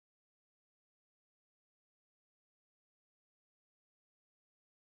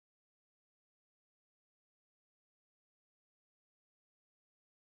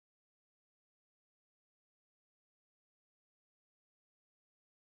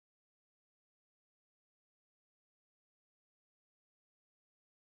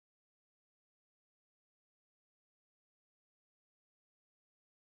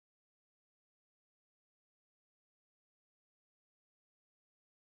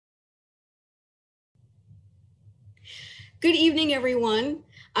Good evening, everyone.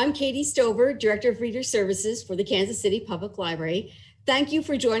 I'm Katie Stover, Director of Reader Services for the Kansas City Public Library. Thank you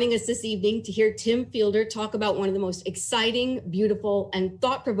for joining us this evening to hear Tim Fielder talk about one of the most exciting, beautiful, and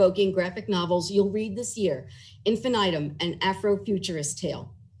thought-provoking graphic novels you'll read this year, Infinitum, an Afrofuturist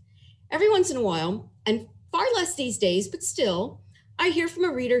Tale. Every once in a while, and far less these days, but still, I hear from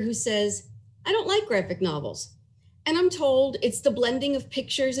a reader who says, I don't like graphic novels. And I'm told it's the blending of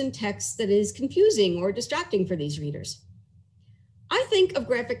pictures and text that is confusing or distracting for these readers. I think of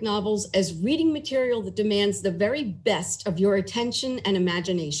graphic novels as reading material that demands the very best of your attention and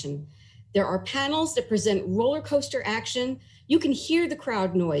imagination. There are panels that present roller coaster action. You can hear the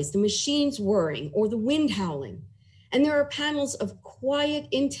crowd noise, the machines whirring, or the wind howling. And there are panels of quiet,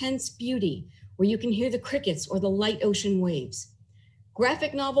 intense beauty where you can hear the crickets or the light ocean waves.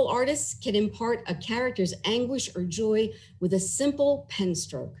 Graphic novel artists can impart a character's anguish or joy with a simple pen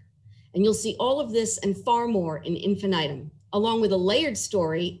stroke. And you'll see all of this and far more in Infinitum, along with a layered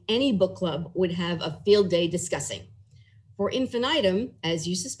story any book club would have a field day discussing. For Infinitum, as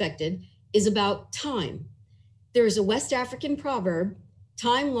you suspected, is about time. There is a West African proverb,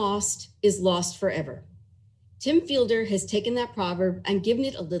 time lost is lost forever. Tim Fielder has taken that proverb and given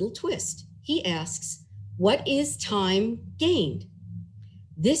it a little twist. He asks, what is time gained?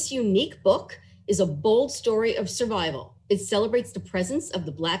 This unique book is a bold story of survival. It celebrates the presence of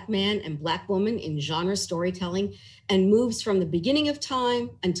the Black man and Black woman in genre storytelling and moves from the beginning of time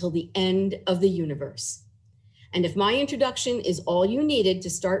until the end of the universe. And if my introduction is all you needed to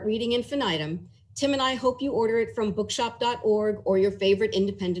start reading Infinitum, Tim and I hope you order it from bookshop.org or your favorite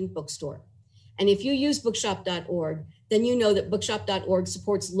independent bookstore. And if you use bookshop.org, then you know that bookshop.org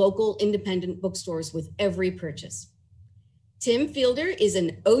supports local independent bookstores with every purchase. Tim Fielder is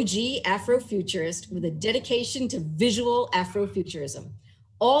an OG Afrofuturist with a dedication to visual Afrofuturism.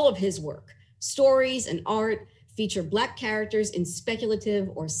 All of his work, stories and art, feature Black characters in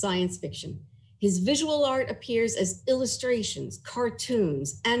speculative or science fiction. His visual art appears as illustrations,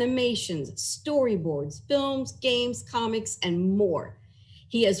 cartoons, animations, storyboards, films, games, comics, and more.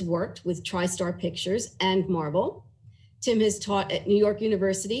 He has worked with TriStar Pictures and Marvel. Tim has taught at New York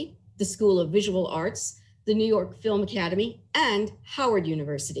University, the School of Visual Arts, the New York Film Academy, and Howard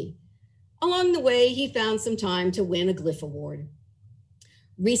University. Along the way, he found some time to win a Glyph Award.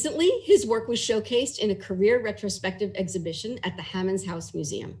 Recently, his work was showcased in a career retrospective exhibition at the Hammonds House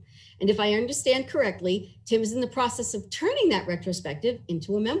Museum. And if I understand correctly, Tim is in the process of turning that retrospective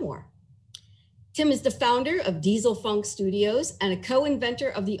into a memoir. Tim is the founder of Diesel Funk Studios and a co-inventor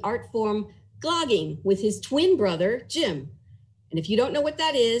of the art form glogging with his twin brother, Jim. And if you don't know what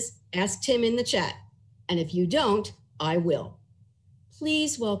that is, ask Tim in the chat. And if you don't, I will.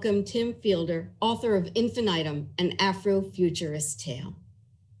 Please welcome Tim Fielder, author of Infinitum, an Afrofuturist Tale.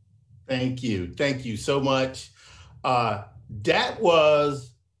 Thank you. Thank you so much. That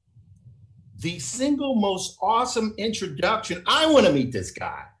was the single most awesome introduction. I want to meet this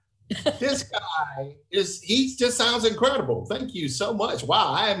guy. This guy he just sounds incredible. Thank you so much.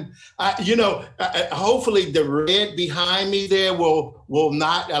 Wow. Hopefully the red behind me there will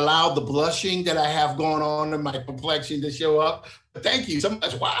not allow the blushing that I have going on in my complexion to show up. But thank you so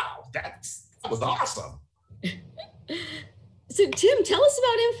much. Wow. That was awesome. So Tim, tell us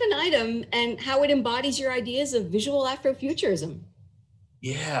about Infinitum and how it embodies your ideas of visual Afrofuturism.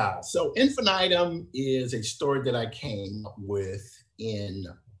 Yeah. So Infinitum is a story that I came up with in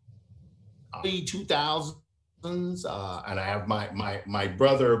early 2000s, and I have my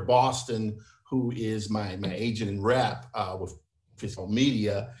brother Boston, who is my agent and rep with physical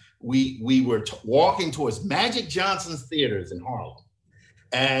media. We were walking towards Magic Johnson's theaters in Harlem,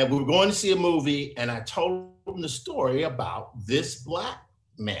 and we were going to see a movie. And I told him the story about this Black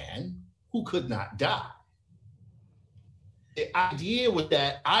man who could not die. The idea was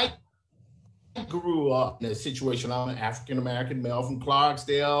that I grew up in a situation. I'm an African-American male from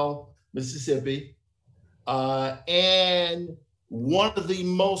Clarksdale, Mississippi. And one of the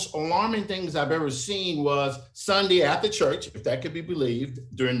most alarming things I've ever seen was Sunday after church, if that could be believed,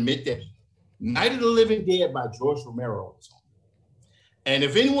 during midday, Night of the Living Dead by George Romero was on. And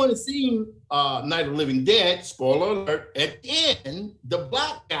if anyone has seen Night of the Living Dead, spoiler alert, at the end, the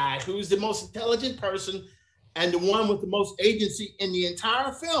Black guy, who's the most intelligent person and the one with the most agency in the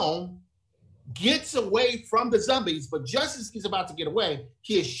entire film, gets away from the zombies, but just as he's about to get away,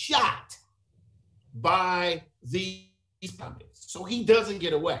 he is shot by these zombies. So he doesn't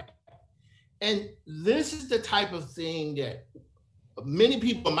get away. And this is the type of thing that many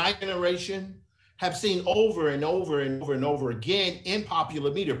people in my generation have seen over and over and over and over again in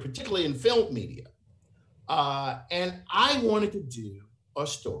popular media, particularly in film media. And I wanted to do a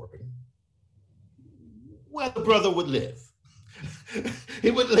story where the brother would live.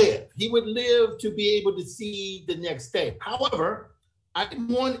 He would live. He would live to be able to see the next day. However, I didn't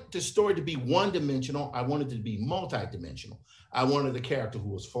want the story to be one-dimensional. I wanted it to be multi-dimensional. I wanted a character who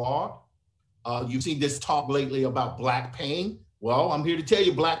was flawed. You've seen this talk lately about Black pain. Well, I'm here to tell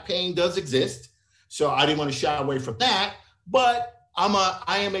you Black pain does exist. So I didn't want to shy away from that. But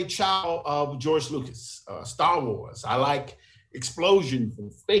I am a child of George Lucas, Star Wars. I like explosions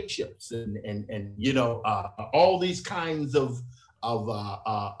and spaceships and you know, all these kinds of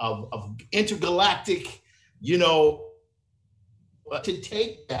intergalactic, you know, to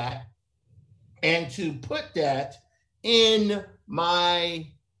take that and to put that in my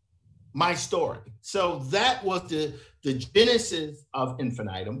story. So that was the genesis of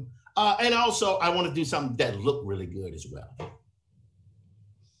Infinitum. And also I want to do something that looked really good as well.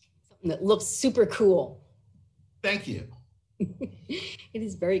 Something that looks super cool. Thank you. It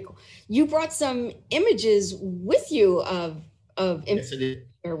is very cool. You brought some images with you of yes, it is.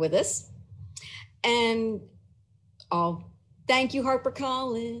 with us. And thank you,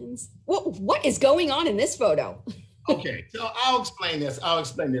 HarperCollins. What is going on in this photo? Okay, so I'll explain this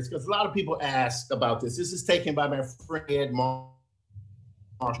because a lot of people ask about this. This is taken by my friend Ed Marsh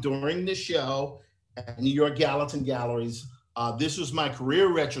during the show at New York Gallatin Galleries. This was my career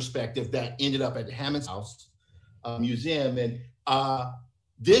retrospective that ended up at Hammond's House Museum. And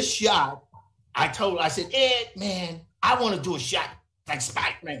this shot, I said, Ed, man, I want to do a shot like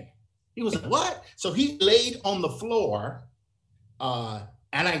Spider-Man. He was like, what? So he laid on the floor and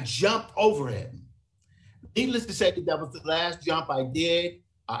I jumped over him. Needless to say, that was the last jump I did.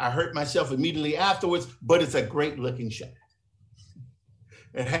 I hurt myself immediately afterwards, but it's a great looking shot.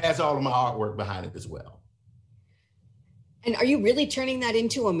 It has all of my artwork behind it as well. And are you really turning that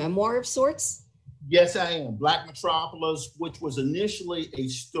into a memoir of sorts? Yes, I am. Black Metropolis, which was initially a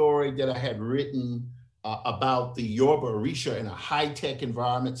story that I had written about the Yoruba Orisha in a high-tech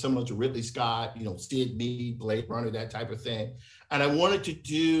environment, similar to Ridley Scott, you know, Sid Mead, Blade Runner, that type of thing. And I wanted to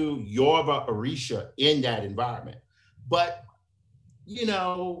do Yoruba Orisha in that environment. But, you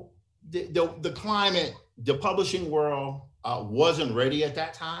know, the climate, the publishing world wasn't ready at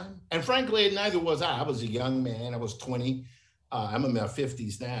that time. And frankly, neither was I. I was a young man. I was 20. I'm in my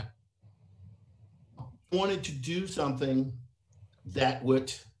 50s now. I wanted to do something that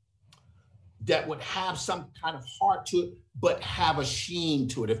would have some kind of heart to it, but have a sheen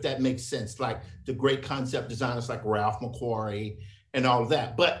to it, if that makes sense, like the great concept designers like Ralph McQuarrie and all of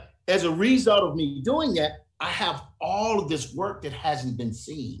that. But as a result of me doing that, I have all of this work that hasn't been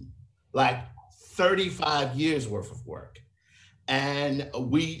seen, like 35 years worth of work. And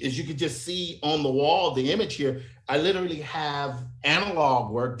as you can just see on the wall, the image here, I literally have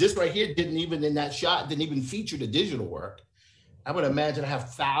analog work. This right here didn't even feature the digital work. I would imagine I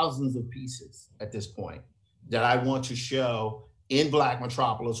have thousands of pieces at this point that I want to show in Black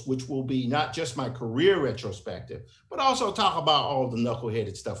Metropolis, which will be not just my career retrospective, but also talk about all the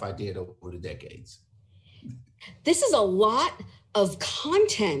knuckleheaded stuff I did over the decades. This is a lot of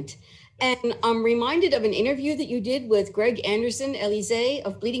content. And I'm reminded of an interview that you did with Greg Anderson, Elysée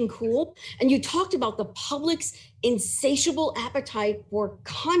of Bleeding Cool. And you talked about the public's insatiable appetite for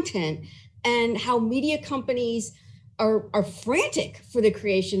content and how media companies are frantic for the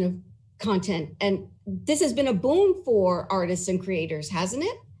creation of content. And this has been a boon for artists and creators, hasn't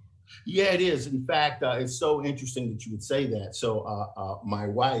it? Yeah, it is. In fact, it's so interesting that you would say that. So my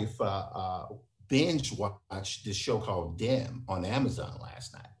wife binge watched this show called Dim on Amazon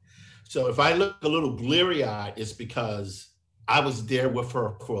last night. So if I look a little bleary-eyed, it's because I was there with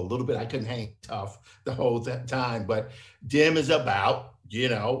her for a little bit. I couldn't hang tough the whole time. But Dim is about,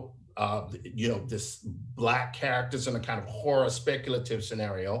 this Black characters in a kind of horror speculative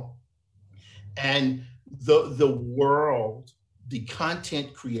scenario. And the world, the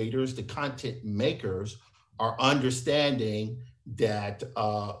content creators, the content makers are understanding that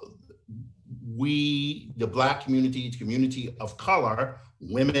we, the Black community, the community of color,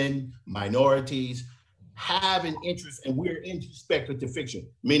 women, minorities, have an interest, and we're into speculative fiction,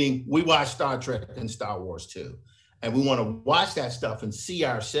 meaning we watch Star Trek and Star Wars too. And we want to watch that stuff and see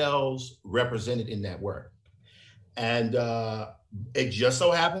ourselves represented in that work. And it just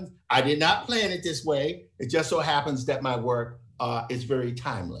so happens, I did not plan it this way. It just so happens that my work is very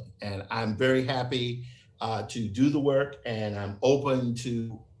timely. And I'm very happy to do the work, and I'm open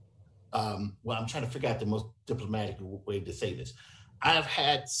to, I'm trying to figure out the most diplomatic way to say this. I've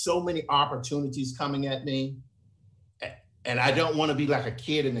had so many opportunities coming at me, and I don't want to be like a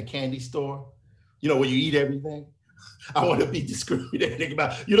kid in a candy store, where you eat everything. I want to be discriminating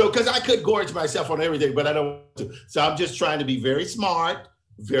about, because I could gorge myself on everything, but I don't want to. So I'm just trying to be very smart,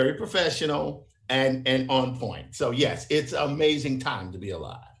 very professional, and on point. So yes, it's an amazing time to be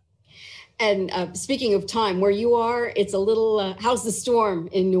alive. And speaking of time, where you are, it's a little, how's the storm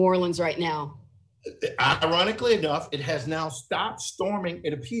in New Orleans right now? Ironically enough, it has now stopped storming,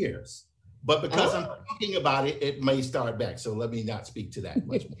 it appears. But because I'm talking about it, it may start back. So let me not speak to that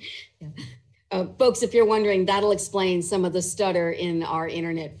much more. Yeah. Folks, if you're wondering, that'll explain some of the stutter in our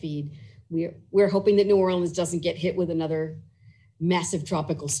internet feed. We're hoping that New Orleans doesn't get hit with another massive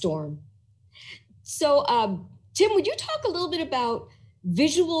tropical storm. So, Tim, would you talk a little bit about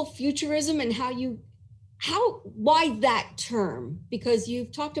visual futurism and why that term? Because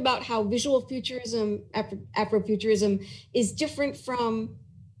you've talked about how visual futurism, Afrofuturism, is different from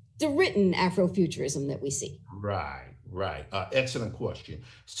the written Afrofuturism that we see. Right. Excellent question.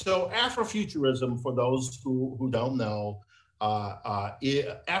 So Afrofuturism, for those who don't know,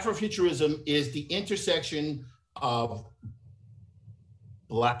 Afrofuturism is the intersection of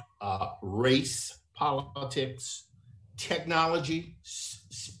Black race, politics, technology,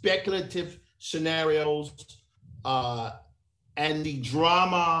 speculative scenarios, and the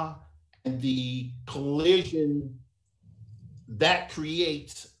drama and the collision that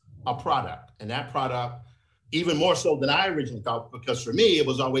creates a product. And that product, even more so than I originally thought, because for me, it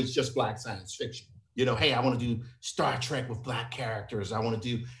was always just Black science fiction. You know, hey, I want to do Star Trek with Black characters. I want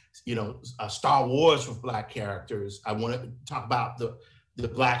to do, Star Wars with Black characters. I want to talk about the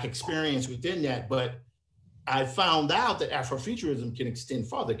Black experience within that. But I found out that Afrofuturism can extend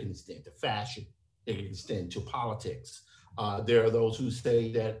further, can extend to fashion, it can extend to politics. There are those who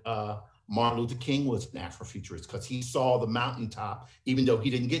say that Martin Luther King was an Afrofuturist because he saw the mountaintop, even though he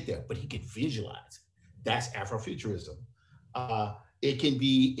didn't get there, but he could visualize it. That's Afrofuturism. It can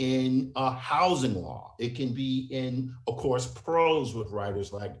be in housing law. It can be in, of course, prose with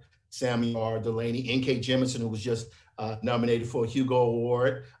writers like Samuel R. Delany, N.K. Jemisin, who was just nominated for a Hugo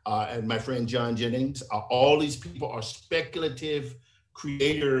Award, and my friend John Jennings. All these people are speculative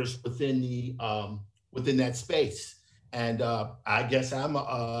creators within that space. And I guess I'm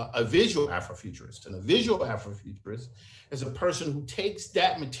a visual Afrofuturist. And a visual Afrofuturist is a person who takes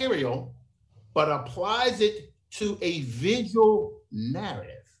that material but applies it to a visual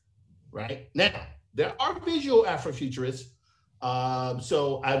narrative, right? Now, there are visual Afrofuturists.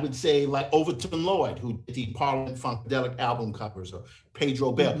 So I would say like Overton Lloyd, who did the Parliament Funkadelic album covers, or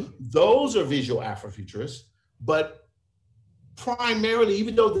Pedro Bell. Mm-hmm. Those are visual Afrofuturists, but primarily,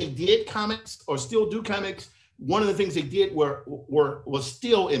 even though they did comics or still do comics, one of the things they did was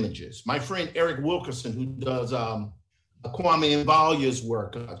still images. My friend Eric Wilkerson, who does Kwame Mbalya's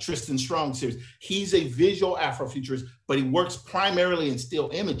work, Tristan Strong series, he's a visual Afrofuturist, but he works primarily in still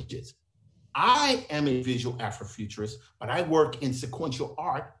images. I am a visual Afrofuturist, but I work in sequential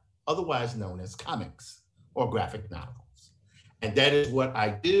art, otherwise known as comics or graphic novels. And that is what I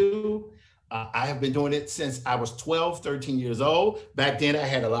do. I have been doing it since I was 12, 13 years old. Back then I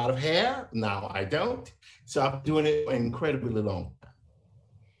had a lot of hair, now I don't. So I'm doing it for an incredibly long time.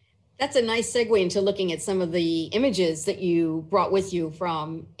 That's a nice segue into looking at some of the images that you brought with you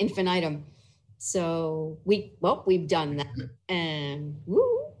from Infinitum. So we've done that. And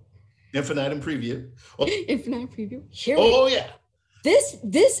woo. Infinitum preview. Oh. Infinitum preview. Yeah.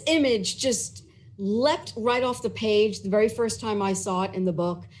 This image just leapt right off the page the very first time I saw it in the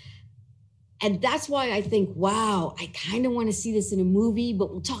book. And that's why I think, wow, I kind of want to see this in a movie, but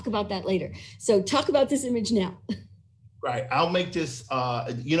we'll talk about that later. So talk about this image now. Right. I'll make this,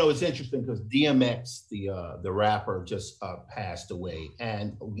 it's interesting because DMX, the rapper, just passed away.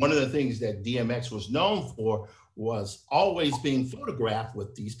 And one of the things that DMX was known for was always being photographed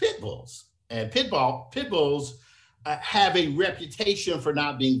with these pit bulls. And pit bulls have a reputation for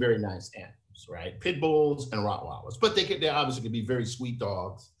not being very nice animals, right? Pit bulls and Rottweilers, but they obviously can be very sweet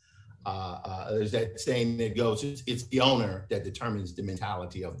dogs. There's that saying that goes, it's the owner that determines the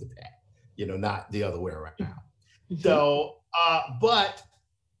mentality of the pet, not the other way around. Mm-hmm. So, but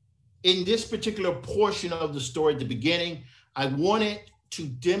in this particular portion of the story at the beginning, I wanted to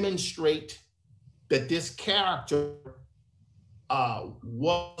demonstrate that this character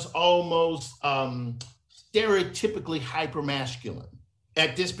was almost stereotypically hypermasculine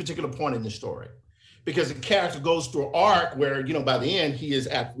at this particular point in the story. Because the character goes through an arc where, by the end, he is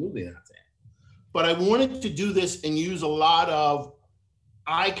absolutely not that. But I wanted to do this and use a lot of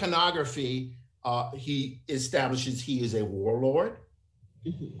iconography. He establishes he is a warlord.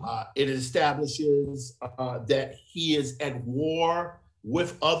 Mm-hmm. It establishes that he is at war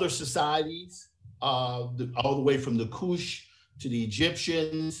with other societies, all the way from the Kush to the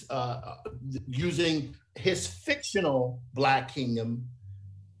Egyptians, using his fictional Black kingdom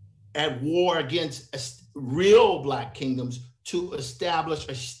at war against real Black kingdoms to establish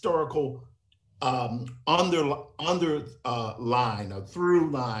a historical line, a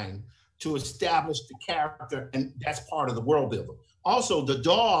through line to establish the character, and that's part of the world building. Also, the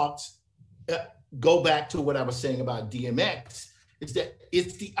dogs go back to what I was saying about DMX, is that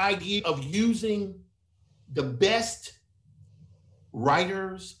it's the idea of using the best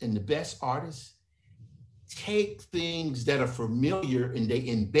writers and the best artists, take things that are familiar and they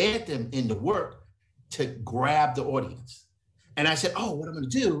embed them in the work to grab the audience. And I said, oh, what I'm gonna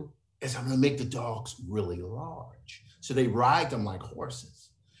do is I'm gonna make the dogs really large. So they ride them like horses.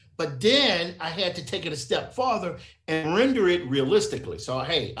 But then I had to take it a step farther and render it realistically. So,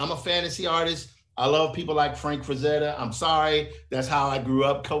 hey, I'm a fantasy artist. I love people like Frank Frazetta. I'm sorry, that's how I grew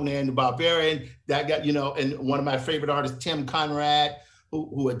up, Conan the Barbarian. That got, and one of my favorite artists, Tim Conrad,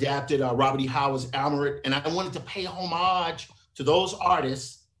 who adapted Robert E. Howard's Almeric. And I wanted to pay homage to those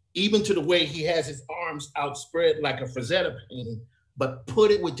artists, even to the way he has his arms outspread like a Frazetta painting, but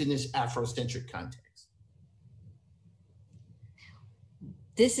put it within this Afrocentric context.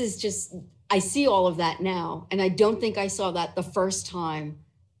 This is just, I see all of that now. And I don't think I saw that the first time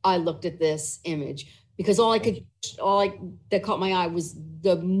I looked at this image, because that caught my eye was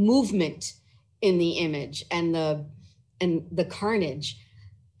the movement in the image and the carnage.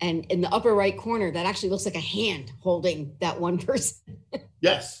 And in the upper right corner, that actually looks like a hand holding that one person.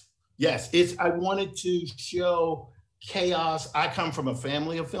 Yes. I wanted to show chaos. I come from a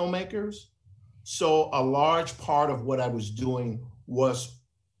family of filmmakers. So a large part of what I was doing was,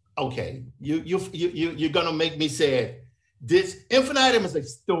 okay, you're gonna make me say it. This Infinitum is a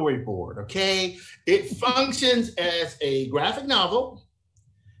storyboard, okay? It functions as a graphic novel,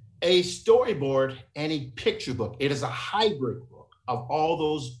 a storyboard, and a picture book. It is a hybrid book of all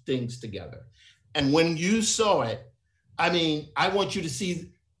those things together. And when you saw it, I mean, I want you to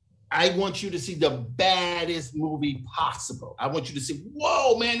see the baddest movie possible. I want you to see,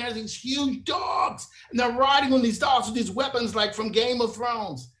 whoa, man, there's these huge dogs, and they're riding on these dogs with these weapons like from Game of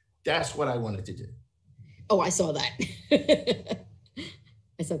Thrones. That's what I wanted to do. Oh, I saw that. I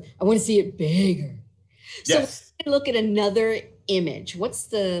want to see it bigger. So yes. Let's look at another image. Let's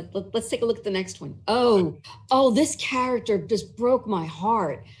take a look at the next one. Oh, this character just broke my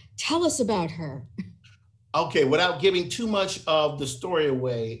heart. Tell us about her. Okay, without giving too much of the story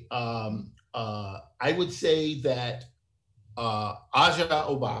away, I would say that Aja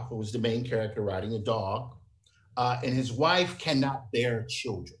Oba, who was the main character riding a dog, and his wife cannot bear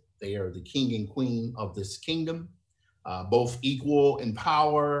children. They are the king and queen of this kingdom, both equal in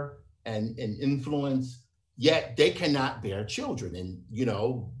power and influence, yet they cannot bear children. And,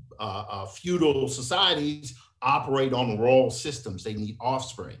 feudal societies operate on royal systems. They need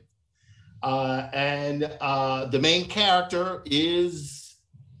offspring. And the main character is,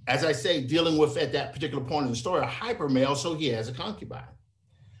 as I say, dealing with, at that particular point in the story, a hyper male, so he has a concubine.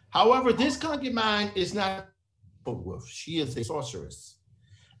 However, this concubine is not a wolf. She is a sorceress.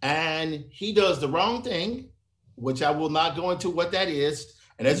 And he does the wrong thing, which I will not go into what that is.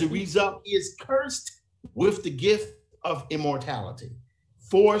 And as a result, he is cursed with the gift of immortality,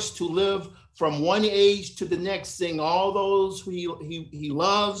 forced to live from one age to the next, seeing all those who he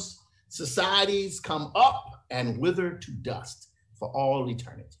loves. Societies come up and wither to dust for all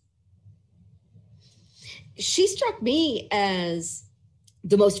eternity. She struck me as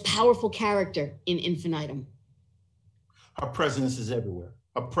the most powerful character in Infinitum. Her presence is everywhere.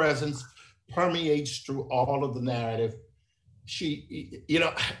 Her presence permeates through all of the narrative. She,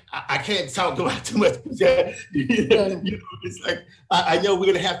 I can't talk about too much. It's like, I know we're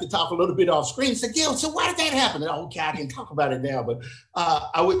gonna have to talk a little bit off screen. So, so why did that happen? Okay, I can talk about it now, but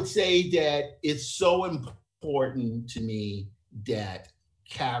I would say that it's so important to me that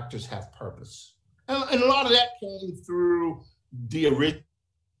characters have purpose. And a lot of that came through the original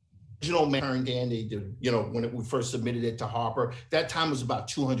turned Dandy, when we first submitted it to Harper. That time was about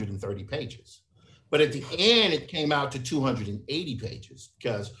 230 pages. But at the end, it came out to 280 pages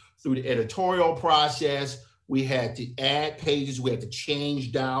because through the editorial process, we had to add pages, we had to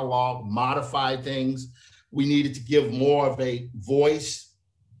change dialogue, modify things. We needed to give more of a voice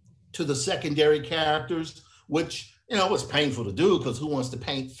to the secondary characters, which, was painful to do because who wants to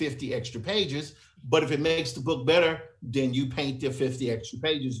paint 50 extra pages? But if it makes the book better, then you paint the 50 extra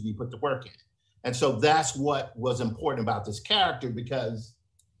pages and you put the work in. And so that's what was important about this character, because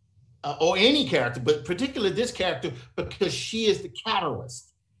or any character, but particularly this character, because she is the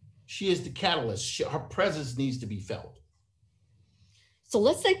catalyst. She is the catalyst. Her presence needs to be felt. So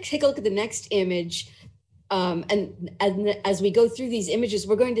let's take a look at the next image. And as we go through these images,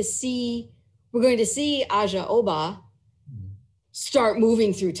 we're going to see Aja Oba start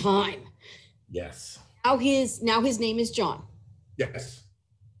moving through time. Yes. Now his name is John. Yes.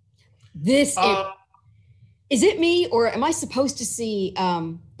 This is it me, or am I supposed to see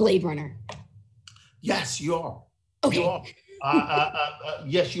Blade Runner? Yes, you are. Okay. You are.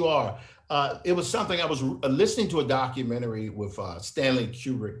 Yes, you are. It was something I was listening to a documentary with Stanley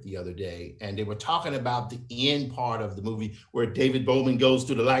Kubrick the other day, and they were talking about the end part of the movie where David Bowman goes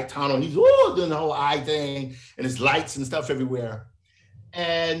through the light tunnel and he's doing the whole eye thing and there's lights and stuff everywhere.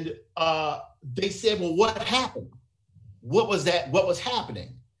 And they said, well, what happened? What was that? What was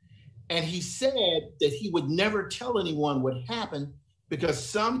happening? And he said that he would never tell anyone what happened because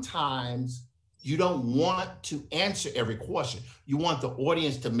sometimes you don't want to answer every question. You want the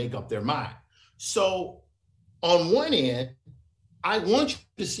audience to make up their mind. So on one end, I want you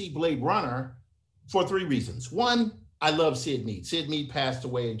to see Blade Runner for 3 reasons. One, I love Sid Mead. Sid Mead passed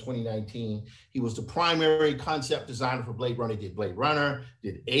away in 2019. He was the primary concept designer for Blade Runner. He did Blade Runner,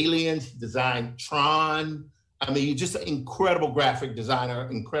 did Aliens, designed Tron. I mean, just an incredible graphic designer,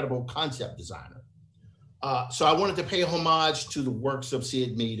 incredible concept designer. So I wanted to pay homage to the works of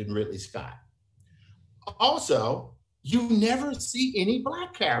Sid Mead and Ridley Scott. Also, you never see any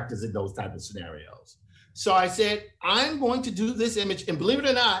Black characters in those type of scenarios. So I said, I'm going to do this image. And believe it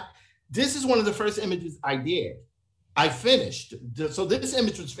or not, this is one of the first images I did. I finished. So this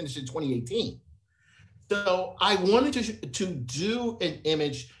image was finished in 2018. So I wanted to do an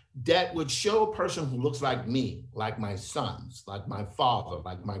image that would show a person who looks like me, like my sons, like my father,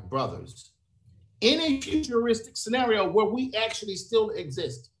 like my brothers, in a futuristic scenario where we actually still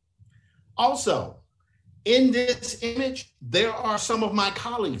exist. Also, in this image, there are some of my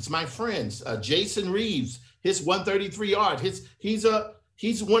colleagues, my friends, Jason Reeves, his 133 art.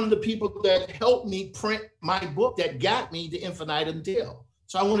 He's one of the people that helped me print my book that got me the Infinitum Tale.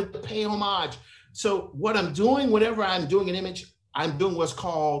 So I wanted to pay homage. So what I'm doing, whenever I'm doing an image, I'm doing what's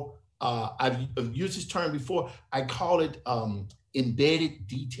called, I've used this term before, I call it embedded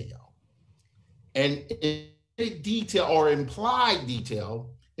detail. And embedded detail or implied detail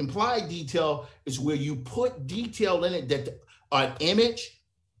is where you put detail in it that an image,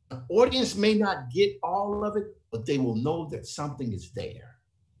 an audience may not get all of it, but they will know that something is there.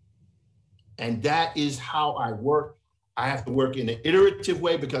 And that is how I work. I have to work in an iterative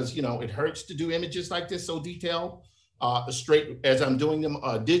way because, you know, it hurts to do images like this so detailed, straight as I'm doing them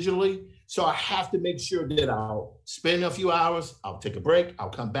digitally. So I have to make sure that I'll spend a few hours, I'll take a break, I'll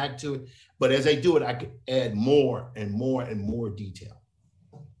come back to it. But as I do it, I can add more and more and more detail.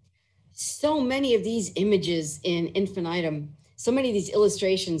 So many of these images in Infinitum, so many of these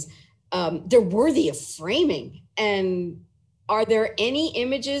illustrations, they're worthy of framing. And are there any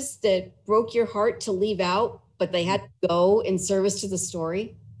images that broke your heart to leave out, but they had to go in service to the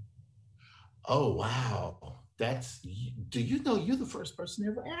story? Oh, wow. Do you know you're the first person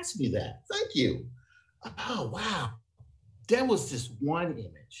to ever ask me that? Thank you. Oh, wow. There was this one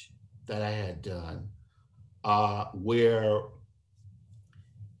image that I had done where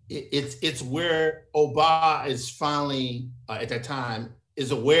it's where Oba is finally, at that time,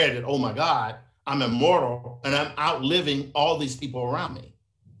 is aware that, oh my God, I'm immortal and I'm outliving all these people around me.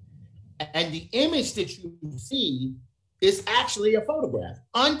 And the image that you see is actually a photograph,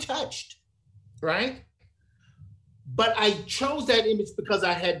 untouched, right? But I chose that image because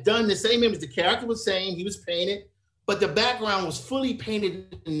I had done the same image. The character was saying he was painted, but the background was fully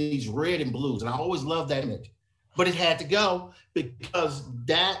painted in these red and blues. And I always loved that image. But it had to go because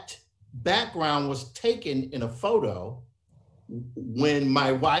that background was taken in a photo when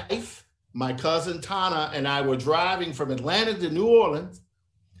my wife, my cousin Tana, and I were driving from Atlanta to New Orleans,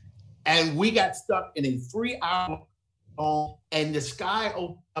 and we got stuck in a 3-hour and the sky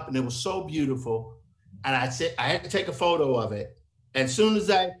opened up and it was so beautiful. And I said, I had to take a photo of it. And as soon as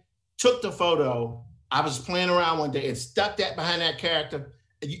I took the photo, I was playing around one day and stuck that behind that character.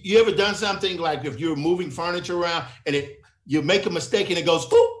 You ever done something like if you're moving furniture around and you make a mistake and it goes,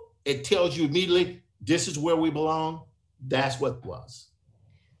 boop, it tells you immediately, this is where we belong? That's what it was.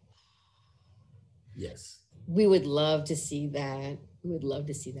 Yes. We would love to see that. We would love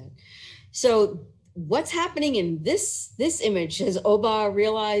to see that. So what's happening in this image? Has Oba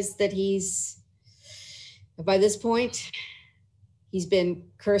realized that by this point, he's been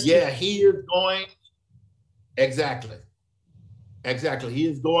cursed? Yeah, he is going, exactly. He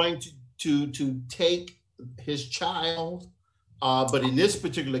is going to take his child, but in this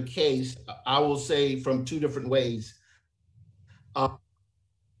particular case, I will say from 2 different ways.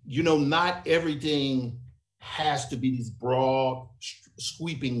 You know, not everything has to be these broad,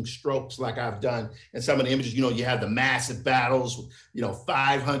 sweeping strokes like I've done in some of the images. You know, you have the massive battles with,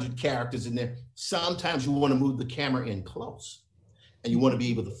 500 characters in there. Sometimes you want to move the camera in close and you want to be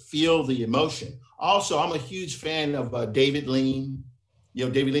able to feel the emotion. Also, I'm a huge fan of David Lean. You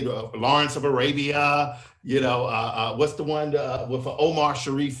know, David Lean, Lawrence of Arabia, what's the one with Omar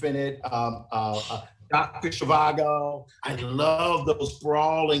Sharif in it? Dr. Zhivago. I love those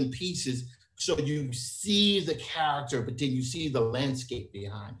sprawling pieces. So you see the character, but then you see the landscape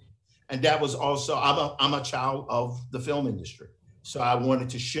behind it. And that was also, I'm a child of the film industry. So I wanted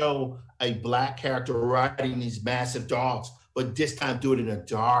to show a Black character riding these massive dogs, but this time do it in a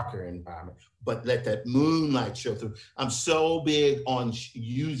darker environment, but let that moonlight show through. I'm so big on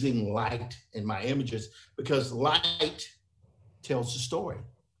using light in my images because light tells the story.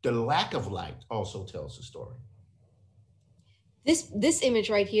 The lack of light also tells the story. This image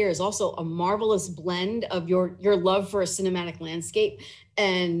right here is also a marvelous blend of your love for a cinematic landscape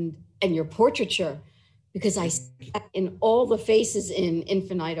and your portraiture, because I see that in all the faces in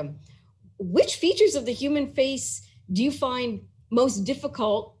Infinitum. Which features of the human face do you find most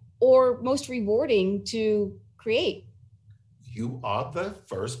difficult or most rewarding to create? You are the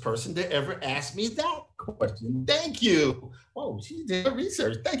first person to ever ask me that question. Thank you. Oh, she did her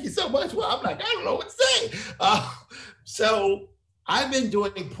research. Thank you so much. Well, I'm like, I don't know what to say. So I've been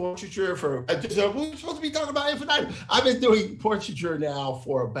doing portraiture for, we're supposed to be talking about Infinitum. I've been doing portraiture now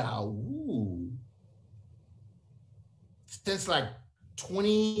for about, since like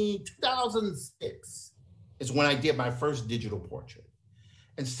 2006 is when I did my first digital portrait.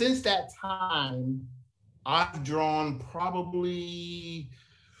 And since that time, I've drawn probably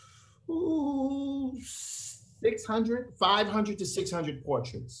 500 to 600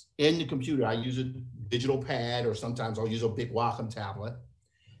 portraits in the computer. I use a digital pad, or sometimes I'll use a big Wacom tablet.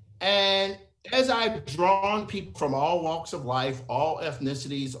 And as I've drawn people from all walks of life, all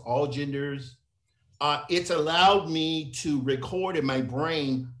ethnicities, all genders, it's allowed me to record in my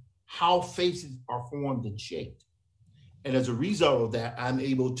brain how faces are formed and shaped. And as a result of that, I'm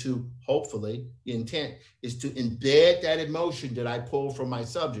able to, hopefully, the intent is to embed that emotion that I pull from my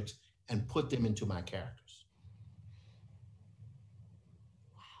subjects and put them into my characters.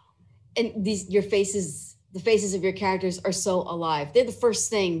 And the faces of your characters are so alive. They're the first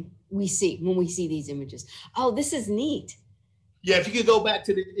thing we see when we see these images. Oh, this is neat. Yeah, if you could go back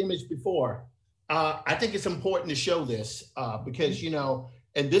to the image before, I think it's important to show this because,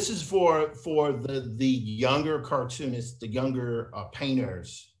 and this is for the younger cartoonists, the younger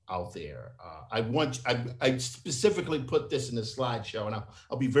painters out there. I specifically put this in the slideshow, and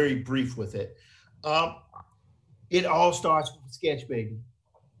I'll be very brief with it. It all starts with a sketch, baby.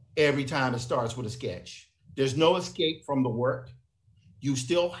 Every time it starts with a sketch. There's no escape from the work. You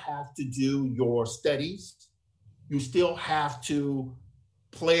still have to do your studies. You still have to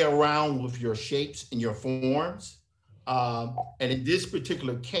play around with your shapes and your forms. And in this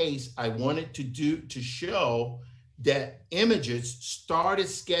particular case, I wanted to show that images start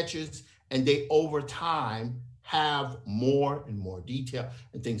as sketches and they over time have more and more detail,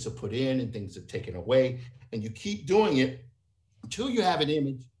 and things are put in and things are taken away. And you keep doing it until you have an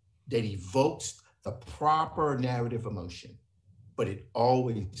image that evokes the proper narrative emotion. But it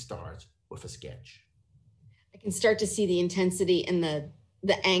always starts with a sketch. I can start to see the intensity and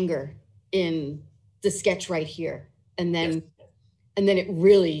the anger in the sketch right here. And then, yes. And then it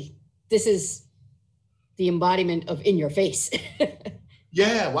really, this is the embodiment of in your face.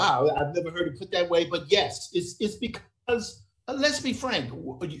 Yeah, wow, I've never heard it put that way, but yes, it's because, let's be frank,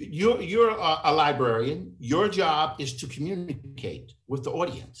 you're a librarian, your job is to communicate with the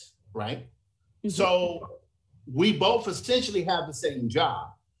audience, right? Mm-hmm. So we both essentially have the same job.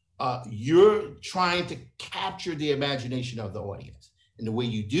 You're trying to capture the imagination of the audience. And the way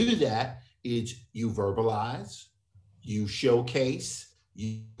you do that is you verbalize, you showcase,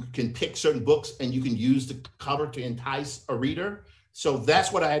 you can pick certain books and you can use the cover to entice a reader. So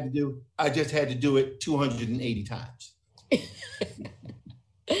that's what I had to do. I just had to do it 280 times.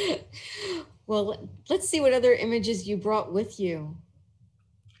 Well, let's see what other images you brought with you.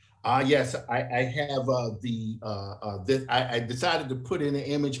 Yes, I have I decided to put in an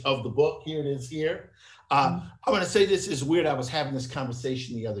image of the book. Here it is here. I'm going to say this is weird. I was having this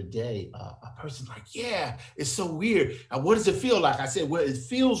conversation the other day. A person's like, yeah, it's so weird. What does it feel like? I said, well, it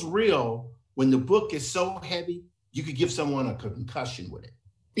feels real when the book is so heavy, you could give someone a concussion with it,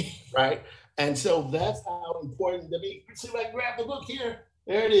 right? And so that's how important to me. See if I grab the book here.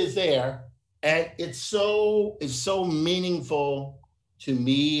 There it is there. And it's so meaningful to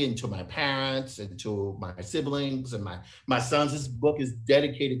me and to my parents and to my siblings and my sons. This book is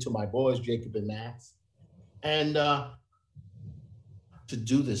dedicated to my boys, Jacob and Max. And to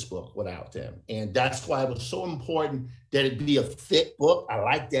do this book without them. And that's why it was so important that it be a thick book. I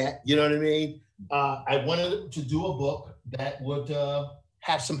like that, you know what I mean? I wanted to do a book that would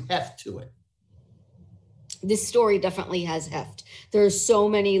have some heft to it. this story definitely has heft. There are so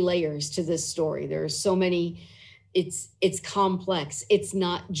many layers to this story. There are so many, it's complex. It's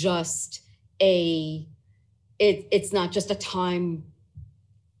not just it's not just a time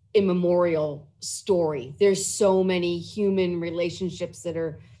immemorial story. There's so many human relationships that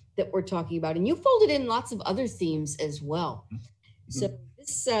we're talking about. And you folded in lots of other themes as well. So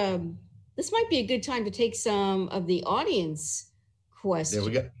this might be a good time to take some of the audience questions.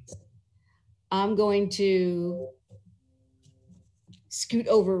 There we go. I'm going to scoot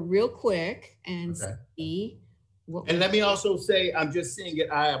over real quick and see what. And let me also say, I'm just seeing it.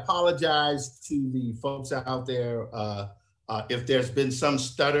 I apologize to the folks out there if there's been some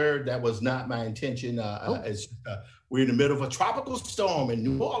stutter. That was not my intention. We're in the middle of a tropical storm in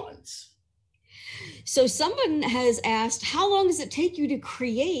New Orleans. So someone has asked, how long does it take you to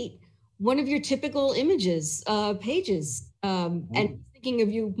create one of your typical images, pages? And thinking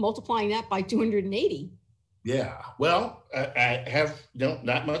of you multiplying that by 280. Yeah, well, I have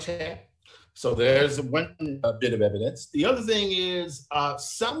not much hair. So there's one bit of evidence. The other thing is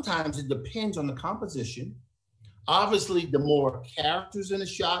sometimes it depends on the composition. Obviously, the more characters in a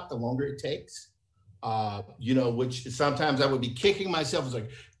shot, the longer it takes. Which sometimes I would be kicking myself. It's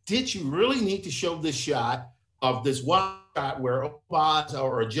like, did you really need to show this shot of this one shot where Oz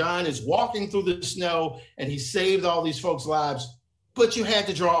or John is walking through the snow and he saved all these folks' lives, but you had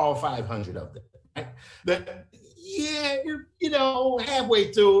to draw all 500 of them? Right?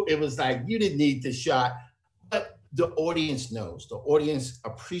 Halfway through, it was like, you didn't need this shot. But the audience knows. The audience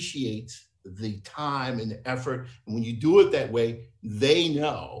appreciates the time and the effort. And when you do it that way, they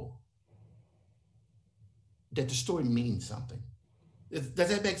know that the story means something. Does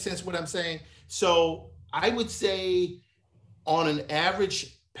that make sense what I'm saying? So I would say on an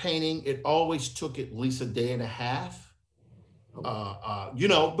average painting, it always took at least a day and a half.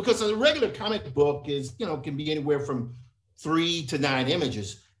 Because a regular comic book is, can be anywhere from 3 to 9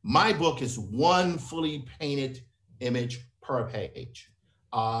 images. My book is one fully painted image per page.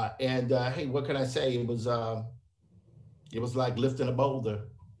 Hey, what can I say? It was like lifting a boulder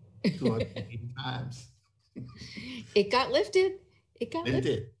 280 times. It got lifted. It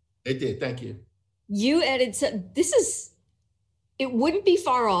did. Thank you. You added it wouldn't be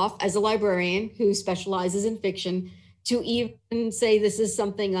far off as a librarian who specializes in fiction to even say this is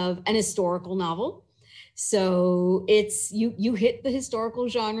something of an historical novel. So it's you hit the historical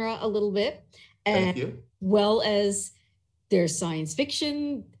genre a little bit. And thank you. Well as there's science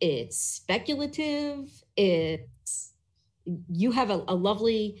fiction, it's speculative, you have a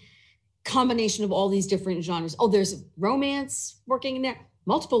lovely combination of all these different genres. Oh, there's romance working in there,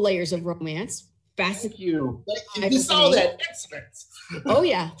 multiple layers of romance. Thank you. You saw that. Excellent. Oh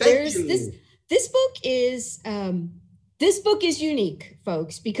yeah. There's this book is unique,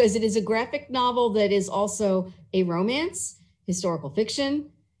 folks, because it is a graphic novel that is also a romance, historical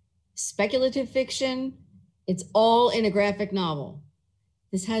fiction, speculative fiction. It's all in a graphic novel.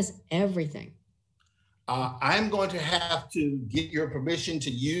 This has everything. I'm going to have to get your permission to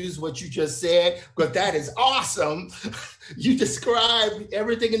use what you just said, because that is awesome. You described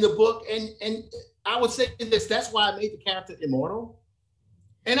everything in the book, and I would say this, that's why I made the character immortal.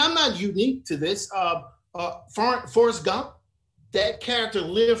 And I'm not unique to this. Forrest Gump, that character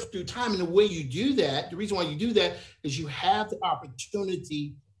lived through time, and the way you do that, the reason why you do that is you have the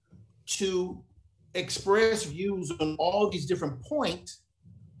opportunity to express views on all these different points,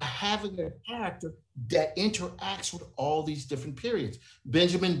 having a character that interacts with all these different periods.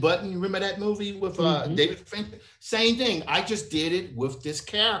 Benjamin Button, you remember that movie with David Fincher? Same thing. I just did it with this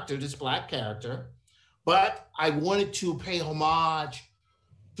character, this Black character, but I wanted to pay homage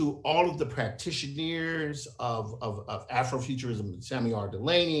to all of the practitioners of Afrofuturism, Samuel R.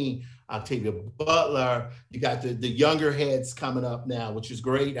 Delaney, Octavia Butler. You got the younger heads coming up now, which is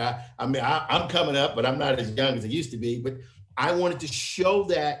great. I'm coming up, but I'm not as young as I used to be. But I wanted to show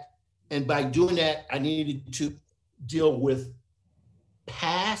that, and by doing that, I needed to deal with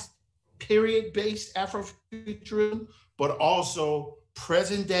past period-based Afrofuturism, but also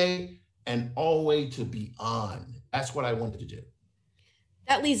present day and all the way to beyond. That's what I wanted to do.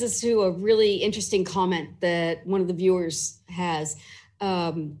 That leads us to a really interesting comment that one of the viewers has.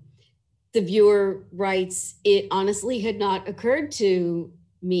 The viewer writes, "It honestly had not occurred to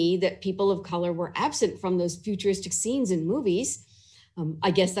me that people of color were absent from those futuristic scenes in movies."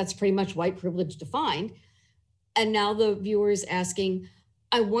 I guess that's pretty much white privilege defined. And now the viewer is asking,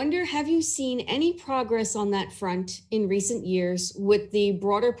 "I wonder, have you seen any progress on that front in recent years with the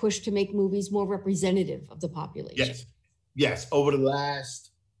broader push to make movies more representative of the population?" Yes. Over the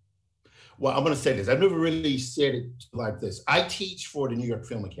last, Well, I'm going to say this. I've never really said it like this. I teach for the New York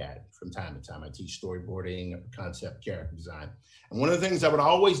Film Academy from time to time. I teach storyboarding, concept, character design. And one of the things I would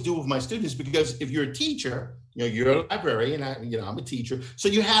always do with my students, because if you're a teacher, you're a librarian, I'm a teacher. So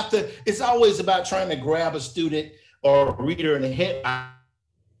you have to, it's always about trying to grab a student or a reader in the head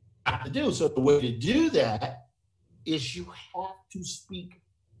to do. So the way to do that is you have to speak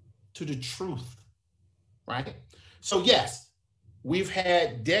to the truth, right? So yes, we've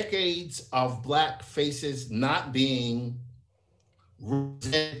had decades of Black faces not being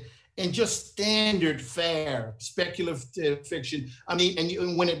represented in just standard fare, speculative fiction. I mean,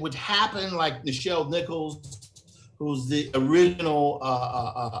 and when it would happen, like Nichelle Nichols, who's the original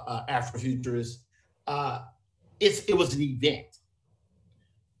Afrofuturist, it was an event.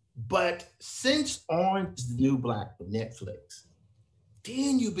 But since Orange is the New Black with Netflix,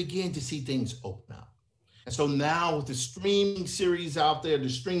 then you begin to see things open up. And so now with the streaming series out there, the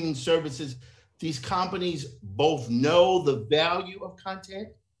streaming services, these companies both know the value of content,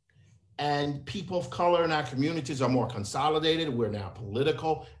 and people of color in our communities are more consolidated. We're now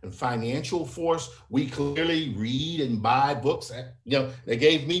political and financial force. We clearly read and buy books. They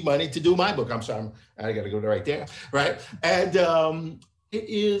gave me money to do my book. I'm sorry, I got to go right there, right? And it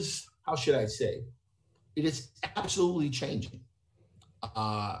is, how should I say? It is absolutely changing.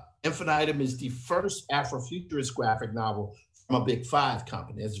 Infinitum is the first Afrofuturist graphic novel from a Big Five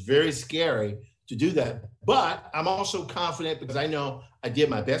company. It's very scary to do that, but I'm also confident because I know I did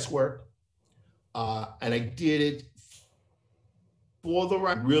my best work, and I did it for the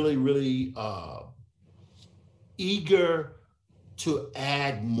right. Really, really eager to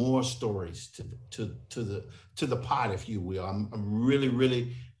add more stories to the pot, if you will. I'm really,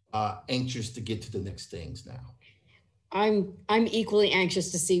 really anxious to get to the next things now. I'm equally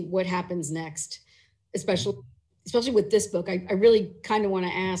anxious to see what happens next, especially with this book. I really kind of want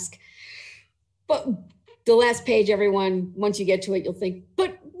to ask, but the last page, everyone, once you get to it, you'll think,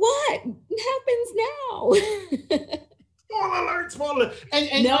 but what happens now? Spoiler alert, spoiler alert.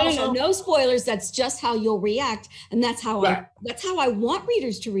 And no spoilers. That's just how you'll react. And that's how right. That's how I want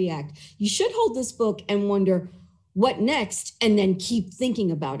readers to react. You should hold this book and wonder, what next? And then keep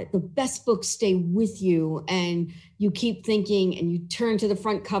thinking about it. The best books stay with you, and you keep thinking, and you turn to the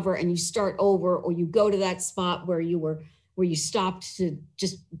front cover and you start over, or you go to that spot where you stopped to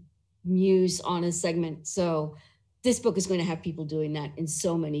just muse on a segment. So this book is going to have people doing that in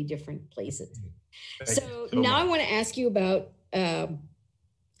so many different places. So now I want to ask you about,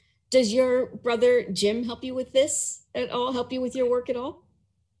 does your brother Jim help you with this at all? Help you with your work at all?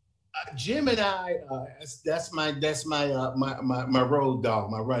 Jim and I, that's my road dog,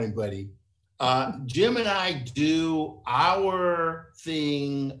 my running buddy. Jim and I do our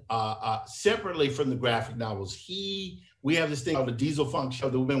thing separately from the graphic novels. We have this thing called the Diesel Funk Show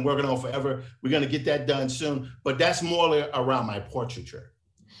that we've been working on forever. We're going to get that done soon, but that's more around my portraiture.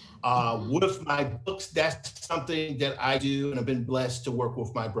 With my books, that's something that I do, and I've been blessed to work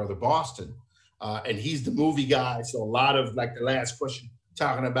with my brother Boston, and he's the movie guy. So a lot of, like the last question,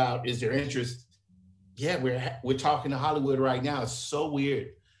 talking about, is there interest? Yeah, we're talking to Hollywood right now. It's so weird,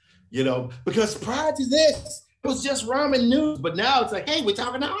 because prior to this, it was just ramen news, but now it's like, hey, we're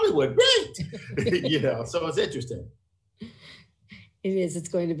talking to Hollywood, great, so it's interesting. It is. It's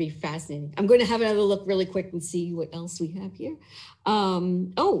going to be fascinating. I'm going to have another look really quick and see what else we have here. Our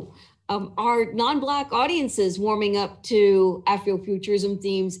non-Black audiences warming up to Afrofuturism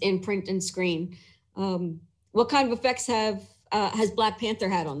themes in print and screen. What kind of effects has Black Panther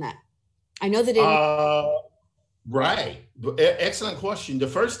had on that? I know that right. Excellent question. The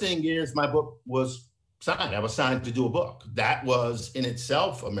first thing is my book was signed. I was signed to do a book. That was in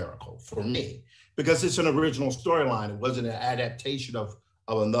itself a miracle for me, because it's an original storyline. It wasn't an adaptation of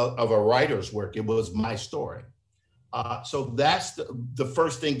a writer's work. It was my story. So that's the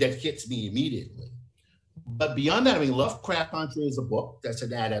first thing that hits me immediately. But beyond that, Lovecraft Country is a book. That's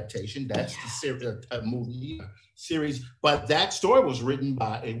an adaptation. That's a movie series. But that story was written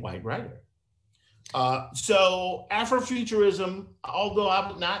by a white writer. So Afrofuturism, although I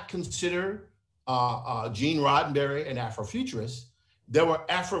would not consider Gene Roddenberry an Afrofuturist, there were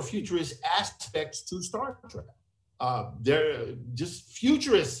Afrofuturist aspects to Star Trek. There are just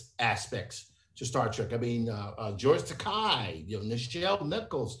futurist aspects to Star Trek. George Takei, Nichelle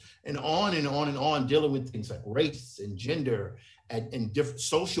Nichols, and on and on and on, dealing with things like race and gender and different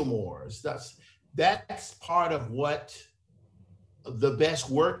social mores. That's part of what the best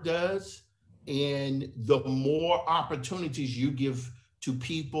work does. And the more opportunities you give to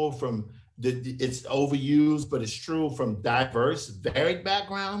people from it's overused, but it's true, from diverse, varied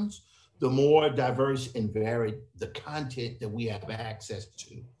backgrounds, the more diverse and varied the content that we have access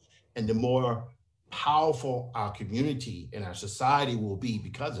to. and the more powerful our community and our society will be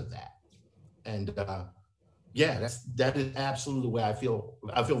because of that. And yeah, that is absolutely the way I feel.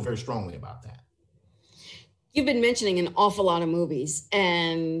 I feel very strongly about that. You've been mentioning an awful lot of movies,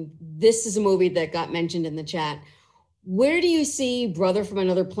 and this is a movie that got mentioned in the chat. Where do you see Brother from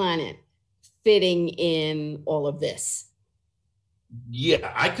Another Planet fitting in all of this?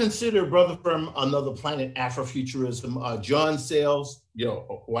 Yeah, I consider Brother from Another Planet Afrofuturism. John Sayles, a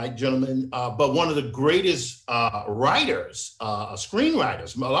white gentleman, but one of the greatest writers,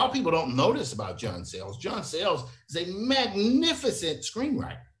 screenwriters. A lot of people don't notice about John Sayles. John Sayles is a magnificent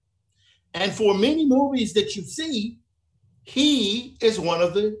screenwriter. And for many movies that you see, he is one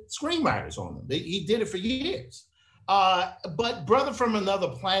of the screenwriters on them. He did it for years. But Brother from Another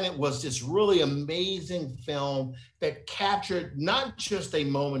Planet was this really amazing film that captured not just a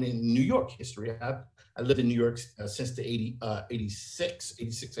moment in New York history. I lived in New York since the 86,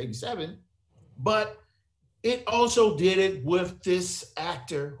 87, but it also did it with this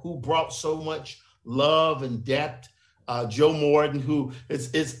actor who brought so much love and depth. Joe Morton, who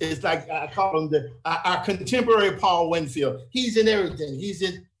is like, I call him our contemporary Paul Winfield. He's in everything. He's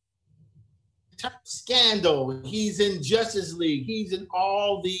in Scandal. He's in Justice League. He's in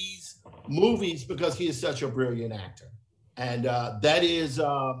all these movies because he is such a brilliant actor. And that is,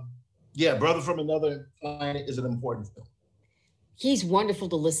 Brother from Another Planet is an important film. He's wonderful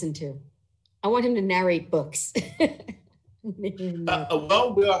to listen to. I want him to narrate books.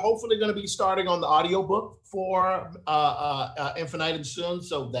 Well, we are hopefully going to be starting on the audiobook for Infinitum soon,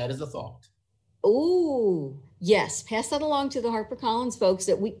 so that is a thought. Oh, yes. Pass that along to the HarperCollins folks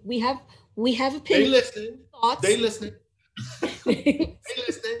that we have opinions. They listen. Thoughts. They listen. They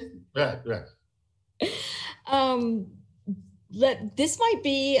listen. Right. This might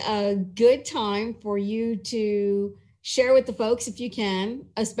be a good time for you to share with the folks, if you can,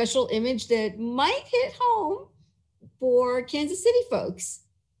 a special image that might hit home for Kansas City folks.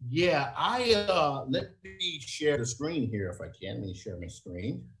 Yeah, let me share the screen here if I can. Let me share my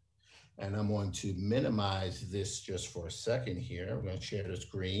screen. And I'm going to minimize this just for a second here. I'm going to share the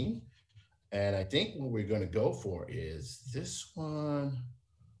screen. And I think what we're going to go for is this one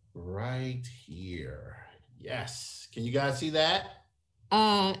right here. Yes. Can you guys see that?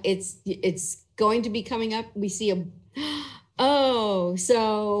 It's going to be coming up. We see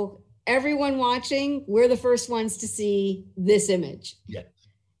so everyone watching, we're the first ones to see this image. Yeah.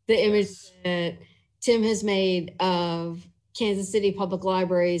 The image that Tim has made of Kansas City Public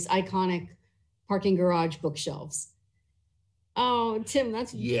Library's iconic parking garage bookshelves. Oh, Tim,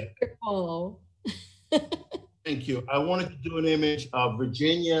 that's wonderful. Thank you. I wanted to do an image of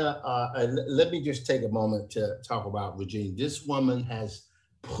Virginia. Let me just take a moment to talk about Virginia. This woman has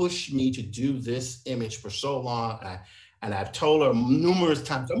pushed me to do this image for so long. And I've told her numerous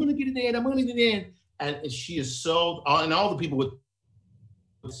times, I'm going to get it in, I'm going to get it in. And she is so, and all the people with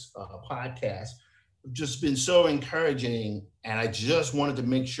this podcast have just been so encouraging. And I just wanted to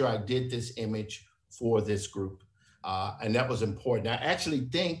make sure I did this image for this group. And that was important. I actually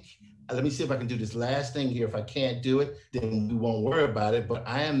think, let me see if I can do this last thing here. If I can't do it, then we won't worry about it. But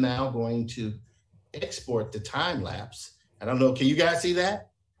I am now going to export the time lapse. I don't know, can you guys see that?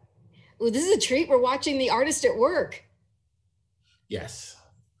 Well, this is a treat. We're watching the artist at work. Yes.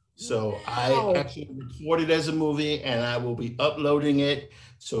 So I actually recorded as a movie and I will be uploading it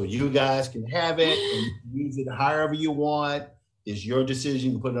so you guys can have it and you can use it however you want. It's your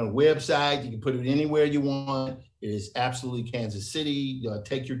decision. You can put it on a website. You can put it anywhere you want. It is absolutely Kansas City.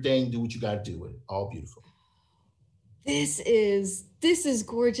 Take your thing, do what you got to do with it. All beautiful. This is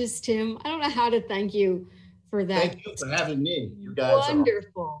gorgeous, Tim. I don't know how to thank you for that. Thank you for having me. You guys are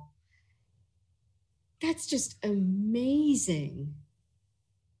wonderful. That's just amazing.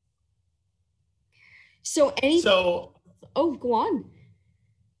 So go on.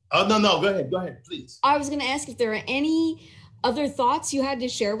 Oh, no, go ahead, please. I was going to ask if there are any other thoughts you had to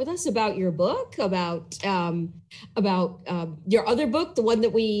share with us about your book, about your other book, the one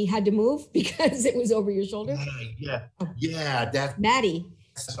that we had to move because it was over your shoulder. Yeah, that's Maddie.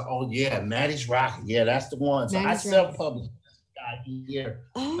 Maddie's Rocket. Yeah, that's the one. So I self-published this guy here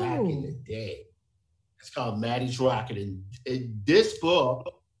back in the day. It's called Maddie's Rocket, and this book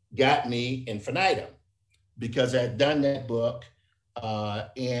got me Infinitum because I'd done that book, and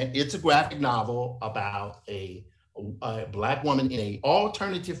it's a graphic novel about a Black woman in an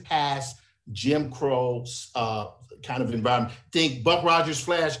alternative past, Jim Crow kind of environment. Think Buck Rogers,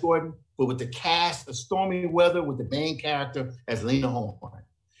 Flash Gordon, but with the cast of Stormy Weather with the main character as Lena Horne.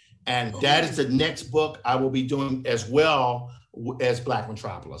 And that is the next book I will be doing as well as Black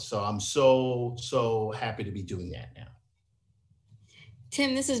Metropolis. So I'm so happy to be doing that now.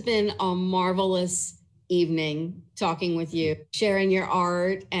 Tim, this has been a marvelous evening talking with you, sharing your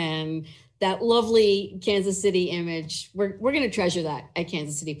art and that lovely Kansas City image. We're going to treasure that at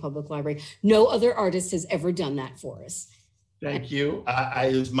Kansas City Public Library. No other artist has ever done that for us. Thank you.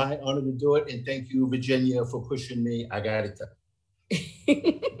 It was my honor to do it. And thank you, Virginia, for pushing me. I got it.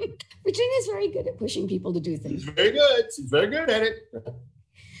 Virginia's very good at pushing people to do things. She's very good. She's very good at it.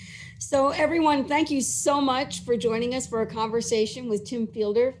 So everyone, thank you so much for joining us for a conversation with Tim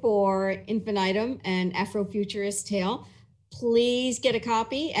Fielder for Infinitum and Afrofuturist Tale. Please get a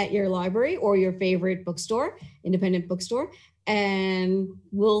copy at your library or your favorite bookstore, independent bookstore, and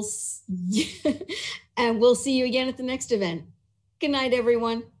we'll see you again at the next event. Good night,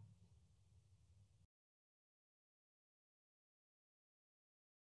 everyone.